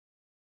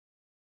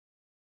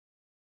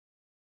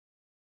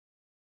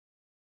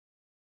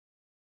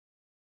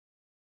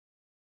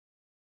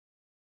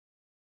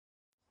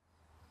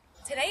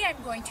Today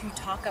I'm going to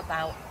talk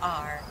about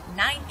our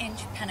 9-inch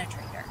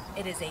penetrator.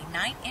 It is a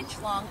 9-inch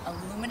long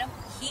aluminum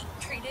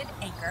heat-treated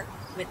anchor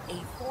with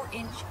a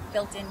 4-inch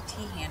built-in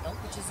T-handle,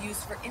 which is used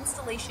for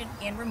installation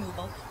and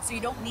removal, so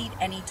you don't need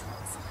any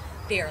tools.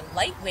 They are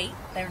lightweight,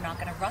 they're not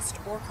going to rust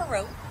or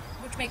corrode,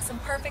 which makes them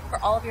perfect for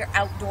all of your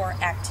outdoor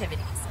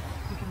activities.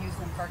 You can use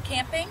them for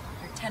camping,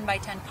 your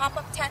 10x10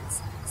 pop-up tents,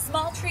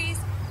 small trees,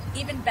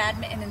 even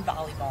badminton and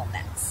volleyball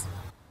nets.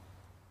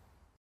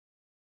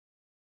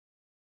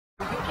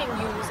 You can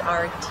use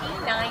our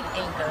T9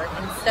 anchor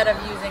instead of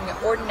using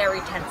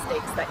ordinary tent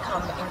stakes that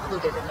come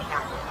included in the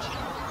package.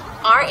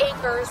 Our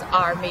anchors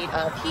are made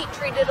of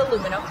heat-treated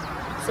aluminum,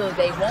 so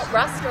they won't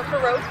rust or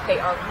corrode.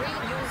 They are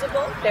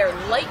reusable, they're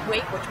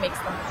lightweight, which makes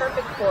them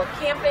perfect for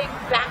camping,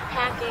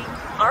 backpacking,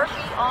 RV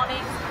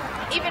awnings,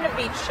 even a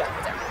beach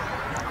shelter.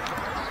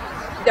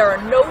 There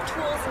are no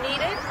tools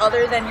needed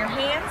other than your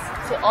hands,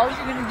 so all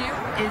you're going to do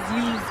is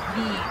use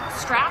the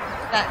strap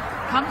that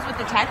comes with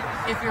the tent.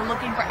 If you're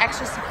looking for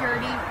extra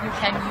security, you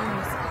can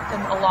use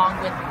them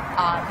along with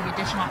the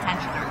additional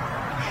tensioner.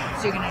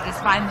 So you're going to just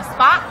find the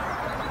spot,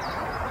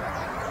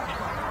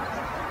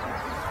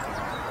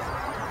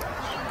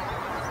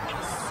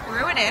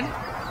 screw it in.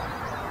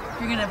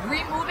 You're going to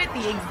remove it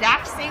the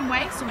exact same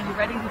way, so when you're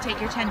ready to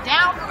take your tent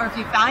down, or if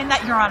you find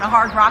that you're on a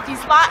hard rocky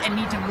spot and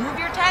need to move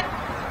your tent,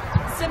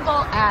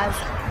 simple as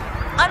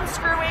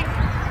unscrewing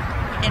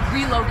and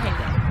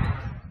relocating.